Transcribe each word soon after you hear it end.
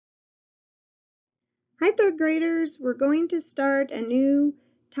Hi, third graders. We're going to start a new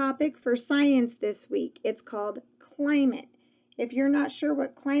topic for science this week. It's called climate. If you're not sure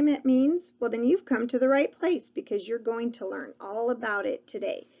what climate means, well, then you've come to the right place because you're going to learn all about it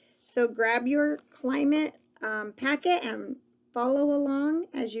today. So grab your climate packet and follow along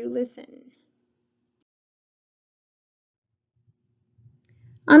as you listen.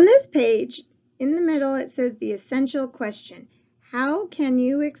 On this page, in the middle, it says the essential question. How can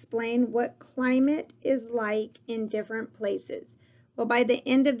you explain what climate is like in different places? Well, by the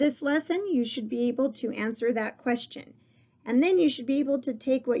end of this lesson, you should be able to answer that question. And then you should be able to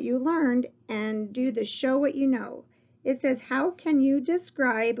take what you learned and do the show what you know. It says, how can you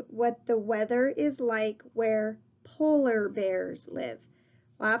describe what the weather is like where polar bears live?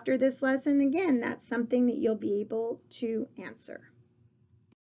 Well, after this lesson, again, that's something that you'll be able to answer.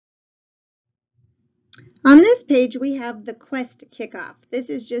 On this page, we have the quest kickoff.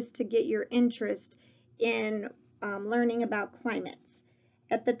 This is just to get your interest in learning about climates.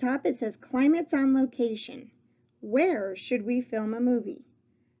 At the top, it says climates on location. Where should we film a movie?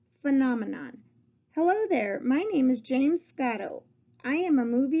 Phenomenon. Hello there, my name is James Scotto. I am a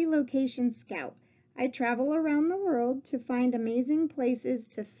movie location scout. I travel around the world to find amazing places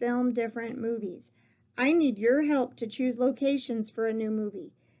to film different movies. I need your help to choose locations for a new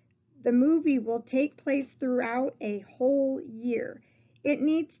movie. The movie will take place throughout a whole year. It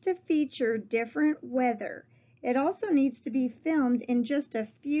needs to feature different weather. It also needs to be filmed in just a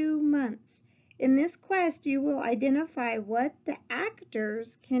few months. In this quest, you will identify what the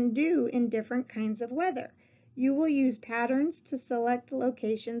actors can do in different kinds of weather. You will use patterns to select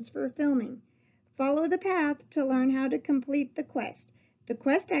locations for filming. Follow the path to learn how to complete the quest. The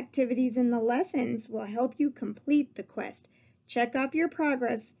quest activities in the lessons will help you complete the quest. Check off your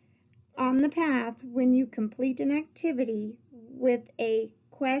progress on the path when you complete an activity with a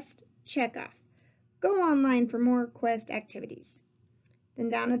quest checkoff. Go online for more quest activities. Then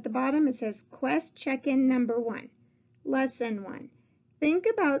down at the bottom it says quest check-in number 1. Lesson 1. Think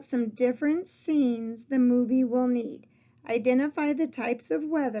about some different scenes the movie will need. Identify the types of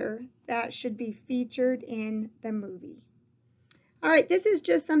weather that should be featured in the movie. All right, this is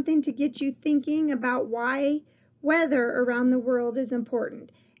just something to get you thinking about why weather around the world is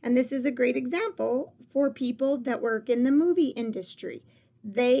important. And this is a great example for people that work in the movie industry.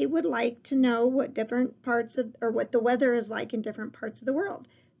 They would like to know what different parts of, or what the weather is like in different parts of the world.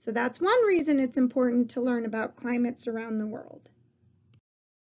 So that's one reason it's important to learn about climates around the world.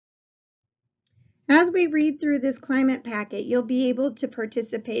 As we read through this climate packet, you'll be able to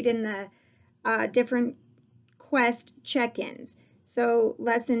participate in the different quest check-ins. So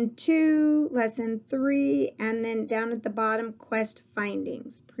lesson 2, lesson 3, and then down at the bottom, quest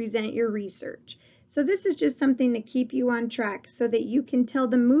findings. Present your research. So this is just something to keep you on track so that you can tell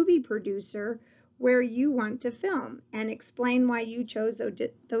the movie producer where you want to film and explain why you chose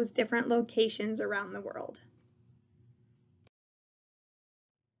those different locations around the world.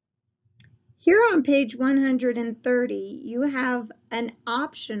 Here on page 130, you have an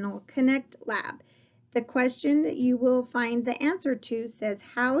optional Connect Lab. The question that you will find the answer to says,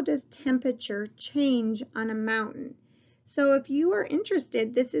 how does temperature change on a mountain? So if you are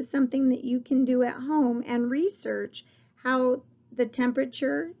interested, this is something that you can do at home and research how the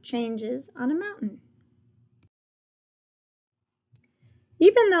temperature changes on a mountain.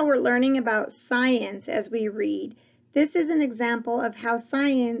 Even though we're learning about science as we read, this is an example of how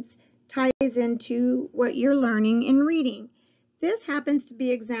science ties into what you're learning in reading. This happens to be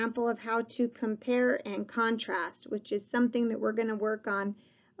an example of how to compare and contrast, which is something that we're going to work on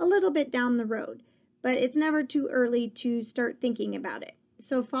a little bit down the road, but it's never too early to start thinking about it.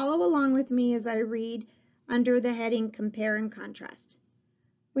 So follow along with me as I read under the heading Compare and Contrast.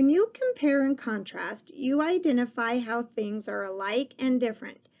 When you compare and contrast, you identify how things are alike and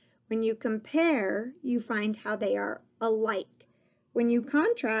different. When you compare, you find how they are alike. When you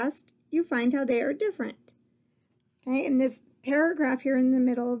contrast, you find how they are different. Okay, and this paragraph here in the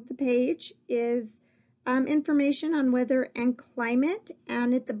middle of the page is information on weather and climate,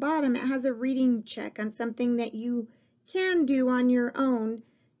 and at the bottom it has a reading check on something that you can do on your own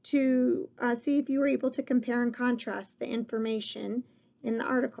to see if you were able to compare and contrast the information in the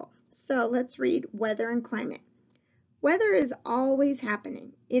article. So let's read weather and climate. Weather is always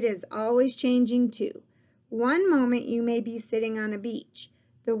happening. It is always changing too. One moment you may be sitting on a beach.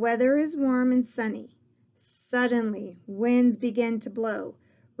 The weather is warm and sunny. Suddenly, winds begin to blow.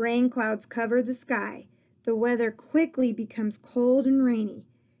 Rain clouds cover the sky. The weather quickly becomes cold and rainy.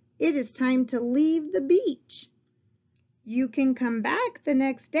 It is time to leave the beach. You can come back the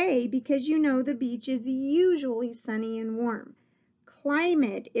next day because you know the beach is usually sunny and warm.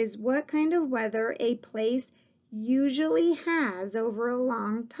 Climate is what kind of weather a place usually has over a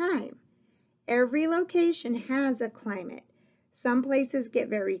long time. Every location has a climate. Some places get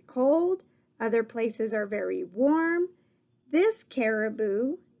very cold, other places are very warm. This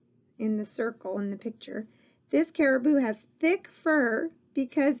caribou, in the circle in the picture, this caribou has thick fur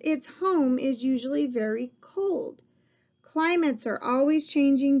because its home is usually very cold. Climates are always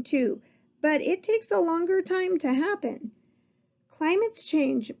changing too, but it takes a longer time to happen. Climates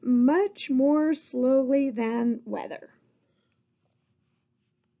change much more slowly than weather.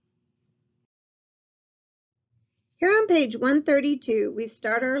 Here on page 132, we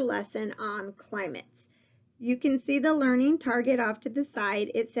start our lesson on climates. You can see the learning target off to the side.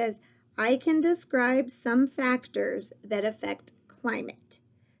 It says, I can describe some factors that affect climate.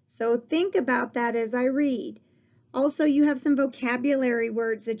 So think about that as I read. Also, you have some vocabulary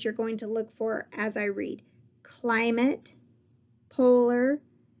words that you're going to look for as I read. Climate, polar,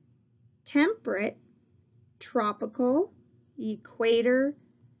 temperate, tropical, equator,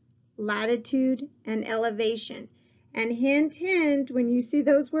 latitude, and elevation. And hint, hint, when you see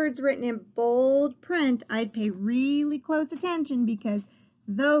those words written in bold print, I'd pay really close attention because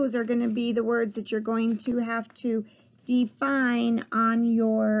those are going to be the words that you're going to have to define on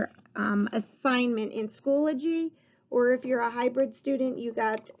your assignment in Schoology, or if you're a hybrid student, you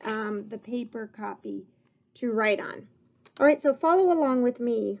got the paper copy to write on. All right, so follow along with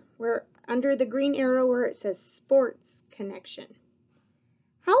me. We're under the green arrow where it says sports connection.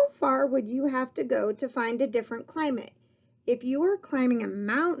 How far would you have to go to find a different climate? If you are climbing a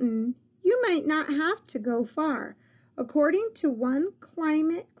mountain, you might not have to go far. According to one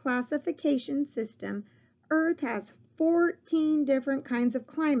climate classification system, Earth has 14 different kinds of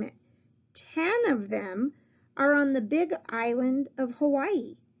climate. 10 of them are on the big island of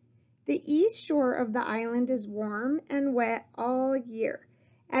Hawaii. The east shore of the island is warm and wet all year.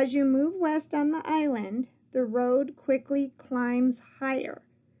 As you move west on the island, the road quickly climbs higher.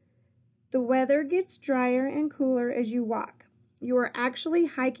 The weather gets drier and cooler as you walk. You are actually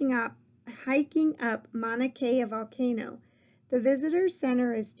hiking up Mauna Kea volcano. The visitor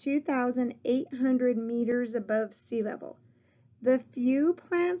center is 2,800 meters above sea level. The few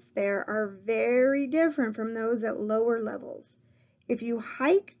plants there are very different from those at lower levels. If you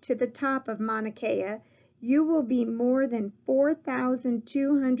hike to the top of Mauna Kea, you will be more than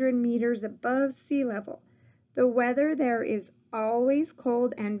 4,200 meters above sea level. The weather there is always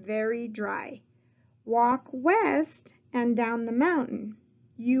cold and very dry. Walk west and down the mountain.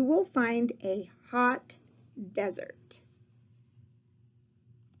 You will find a hot desert.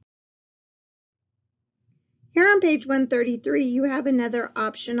 Here on page 133, you have another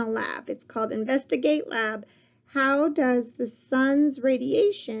optional lab. It's called Investigate Lab. How does the sun's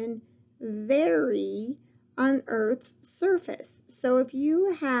radiation vary on Earth's surface? So if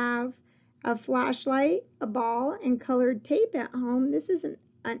you have a flashlight, a ball, and colored tape at home, this is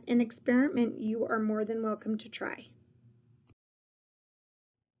an experiment you are more than welcome to try.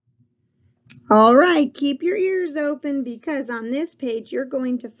 All right, keep your ears open because on this page you're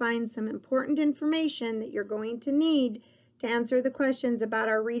going to find some important information that you're going to need to answer the questions about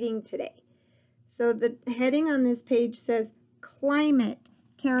our reading today. So the heading on this page says climate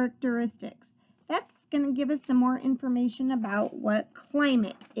characteristics. That's going to give us some more information about what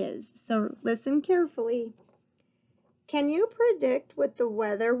climate is. So listen carefully. Can you predict what the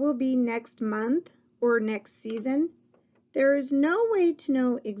weather will be next month or next season? There is no way to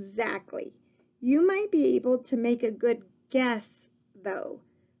know exactly. You might be able to make a good guess, though.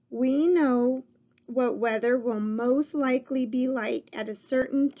 We know what weather will most likely be like at a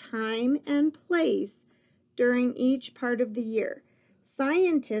certain time and place during each part of the year.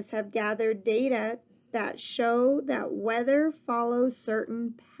 Scientists have gathered data that show that weather follows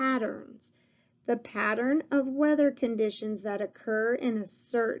certain patterns. The pattern of weather conditions that occur in a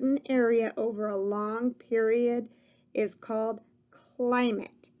certain area over a long period is called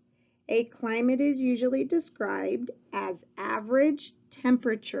climate. A climate is usually described as average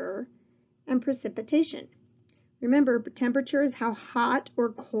temperature and precipitation. Remember, temperature is how hot or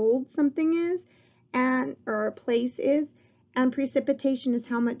cold something is or a place is, and precipitation is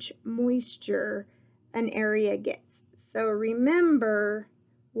how much moisture an area gets. So remember,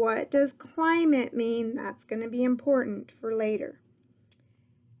 what does climate mean? That's going to be important for later.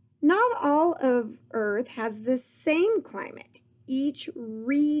 Not all of Earth has the same climate. Each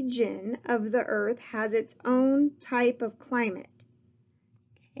region of the Earth has its own type of climate.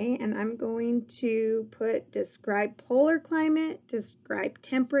 Okay, and I'm going to describe polar climate, describe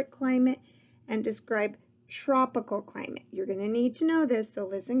temperate climate, and describe tropical climate. You're going to need to know this, so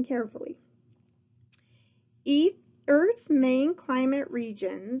listen carefully. Each Earth's main climate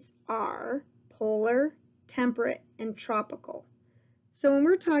regions are polar, temperate, and tropical. So when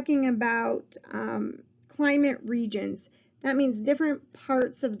we're talking about climate regions, that means different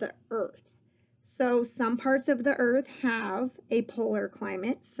parts of the Earth. So some parts of the Earth have a polar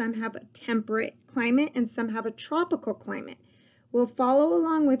climate, some have a temperate climate, and some have a tropical climate. Well, follow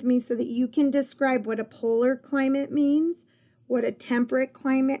along with me so that you can describe what a polar climate means, what a temperate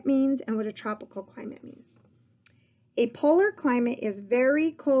climate means, and what a tropical climate means. A polar climate is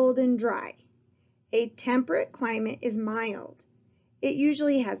very cold and dry. A temperate climate is mild. It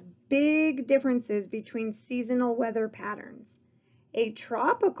usually has big differences between seasonal weather patterns. A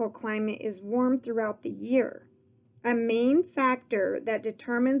tropical climate is warm throughout the year. A main factor that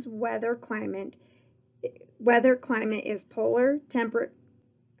determines weather climate is polar, temperate,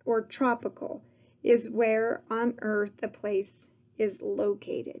 or tropical, is where on Earth the place is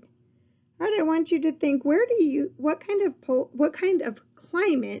located. All right, I want you to think, what kind of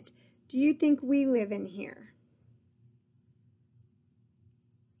climate do you think we live in here?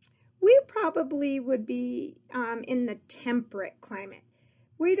 We probably would be in the temperate climate.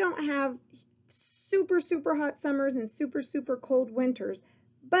 We don't have super hot summers and super cold winters,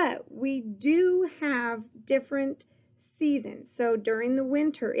 but we do have different seasons. So during the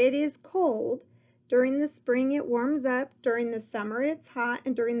winter, it is cold. During the spring, it warms up. During the summer, it's hot.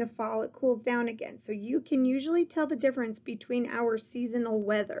 And during the fall, it cools down again. So you can usually tell the difference between our seasonal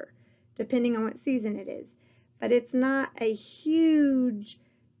weather, depending on what season it is. But it's not a huge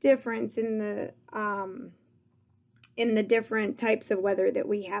difference in the different types of weather that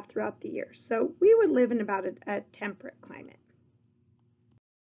we have throughout the year. So we would live in about a temperate climate.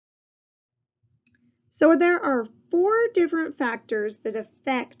 So there are 4 different factors that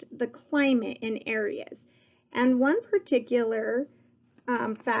affect the climate in areas. And one particular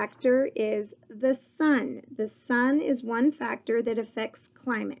factor is the sun. The sun is one factor that affects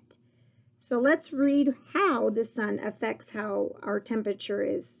climate. So let's read how the sun affects how our temperature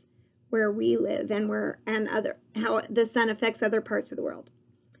is where we live and how the sun affects other parts of the world.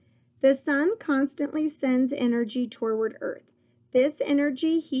 The sun constantly sends energy toward Earth. This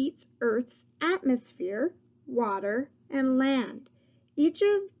energy heats Earth's atmosphere, water, and land. Each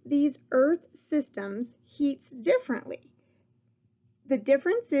of these Earth systems heats differently. The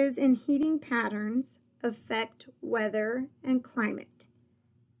differences in heating patterns affect weather and climate.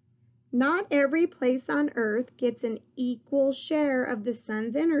 Not every place on Earth gets an equal share of the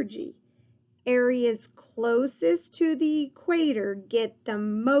sun's energy. Areas closest to the equator get the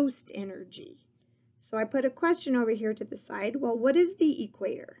most energy. So I put a question over here to the side. Well, what is the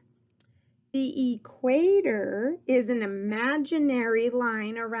equator? The equator is an imaginary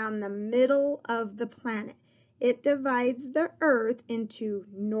line around the middle of the planet. It divides the Earth into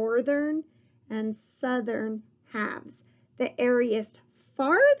northern and southern halves. The areas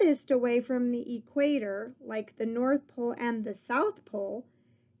farthest away from the equator, like the North Pole and the South Pole,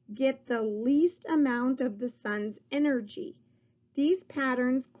 get the least amount of the sun's energy. These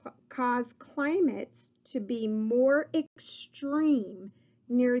patterns cause climates to be more extreme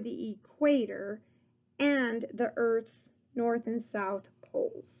near the equator and the Earth's north and south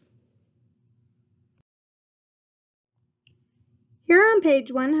poles. Here on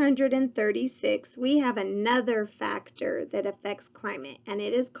page 136, we have another factor that affects climate, and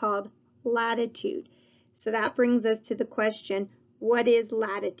it is called latitude. So that brings us to the question, what is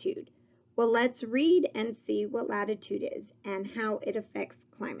latitude? Well, let's read and see what latitude is and how it affects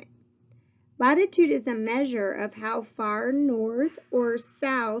climate. Latitude is a measure of how far north or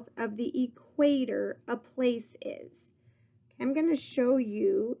south of the equator a place is. I'm going to show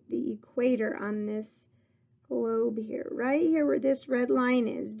you the equator on this globe here, right here where this red line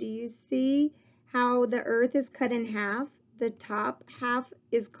is. Do you see how the Earth is cut in half? The top half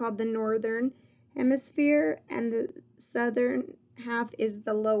is called the northern hemisphere and the southern half is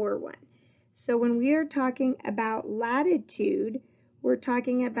the lower one. So when we are talking about latitude, we're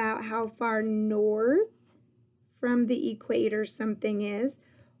talking about how far north from the equator something is,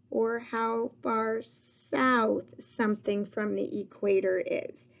 or how far south something from the equator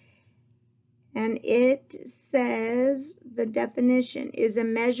is. And it says the definition is a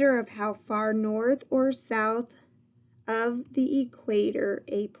measure of how far north or south of the equator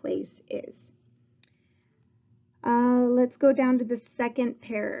a place is. Let's go down to the second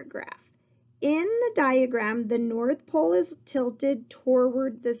paragraph. In the diagram, the North Pole is tilted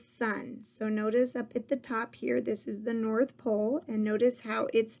toward the sun. So notice up at the top here, this is the North Pole, and notice how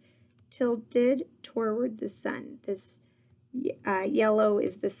it's tilted toward the sun. This yellow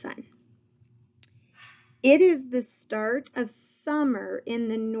is the sun. It is the start of summer in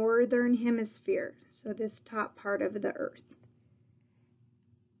the northern hemisphere, so this top part of the Earth.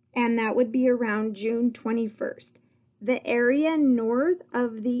 And that would be around June 21st. The area north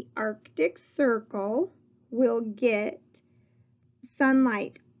of the Arctic Circle will get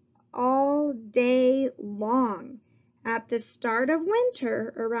sunlight all day long. At the start of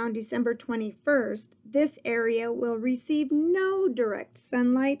winter, around December 21st, this area will receive no direct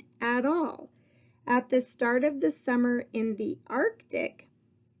sunlight at all. At the start of the summer in the Arctic,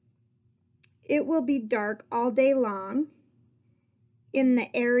 it will be dark all day long in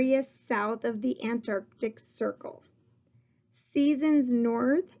the area south of the Antarctic Circle. Seasons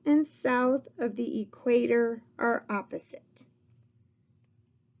north and south of the equator are opposite.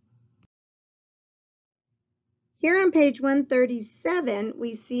 Here on page 137,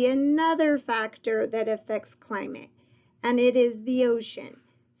 we see another factor that affects climate, and it is the ocean.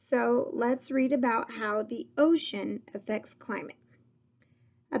 So let's read about how the ocean affects climate.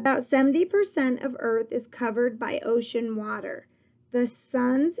 About 70% of Earth is covered by ocean water. The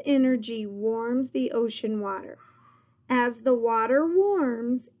sun's energy warms the ocean water. As the water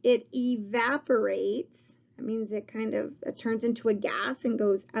warms, it evaporates. That means it turns into a gas and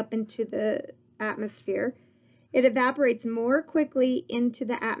goes up into the atmosphere. It evaporates more quickly into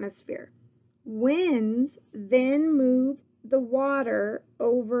the atmosphere. Winds then move the water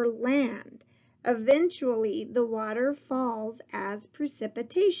over land. Eventually, the water falls as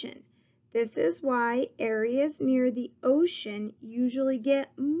precipitation. This is why areas near the ocean usually get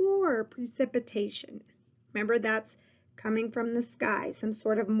more precipitation. Remember, that's coming from the sky, some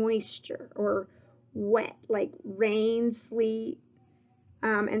sort of moisture or wet, like rain, sleet,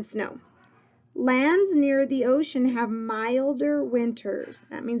 and snow. Lands near the ocean have milder winters.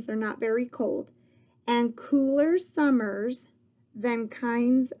 That means they're not very cold, and cooler summers than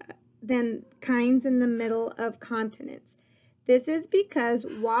kinds in the middle of continents. This is because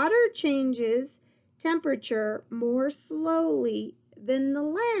water changes temperature more slowly than the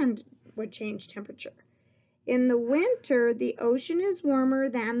land would change temperature. In the winter, the ocean is warmer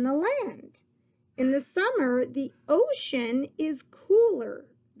than the land. In the summer, the ocean is cooler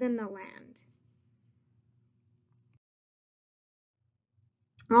than the land.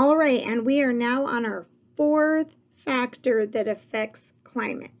 All right, and we are now on our fourth factor that affects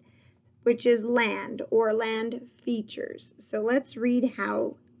climate, which is land or land features. So let's read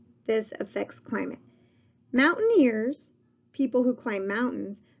how this affects climate. Mountaineers, people who climb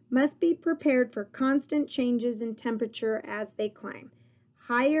mountains, must be prepared for constant changes in temperature as they climb.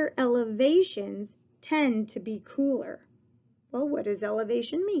 Higher elevations tend to be cooler. Well, what does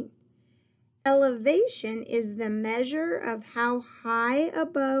elevation mean? Elevation is the measure of how high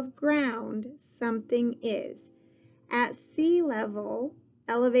above ground something is. At sea level,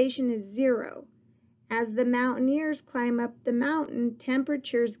 elevation is 0. As the mountaineers climb up the mountain,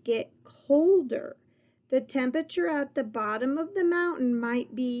 temperatures get colder. The temperature at the bottom of the mountain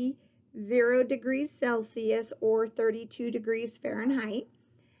might be 0 degrees Celsius or 32 degrees Fahrenheit.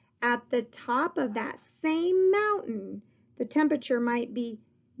 At the top of that same mountain, the temperature might be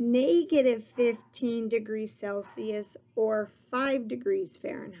negative 15 degrees Celsius or 5 degrees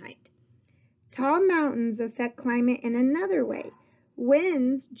Fahrenheit. Tall mountains affect climate in another way.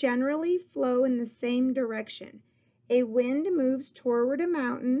 Winds generally flow in the same direction. A wind moves toward a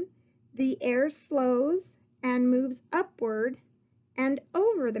mountain, the air slows and moves upward and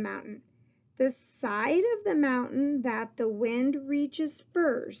over the mountain. The side of the mountain that the wind reaches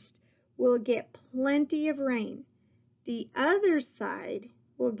first will get plenty of rain. The other side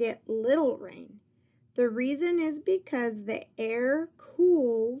will get little rain. The reason is because the air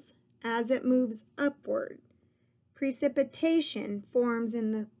cools as it moves upward. Precipitation forms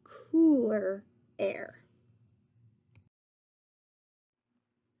in the cooler air.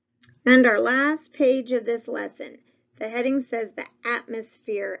 And our last page of this lesson, the heading says the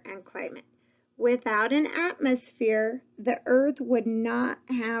atmosphere and climate. Without an atmosphere, the Earth would not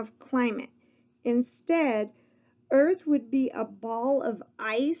have climate. Instead, Earth would be a ball of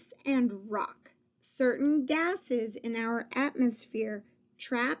ice and rock. Certain gases in our atmosphere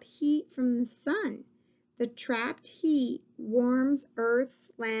trap heat from the sun. The trapped heat warms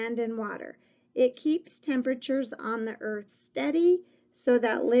Earth's land and water. It keeps temperatures on the Earth steady so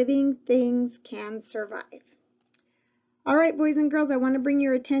that living things can survive. All right, boys and girls, I want to bring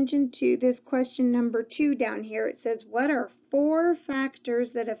your attention to this question number 2 down here. It says, what are 4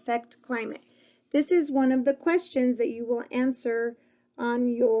 factors that affect climate? This is one of the questions that you will answer on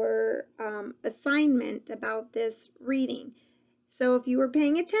your assignment about this reading. So if you were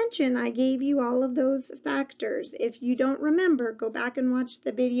paying attention, I gave you all of those factors. If you don't remember, go back and watch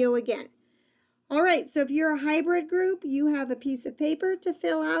the video again. All right, so if you're a hybrid group, you have a piece of paper to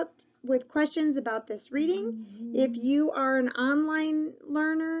fill out with questions about this reading. If you are an online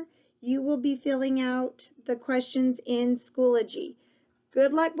learner, you will be filling out the questions in Schoology.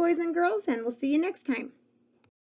 Good luck, boys and girls, and we'll see you next time.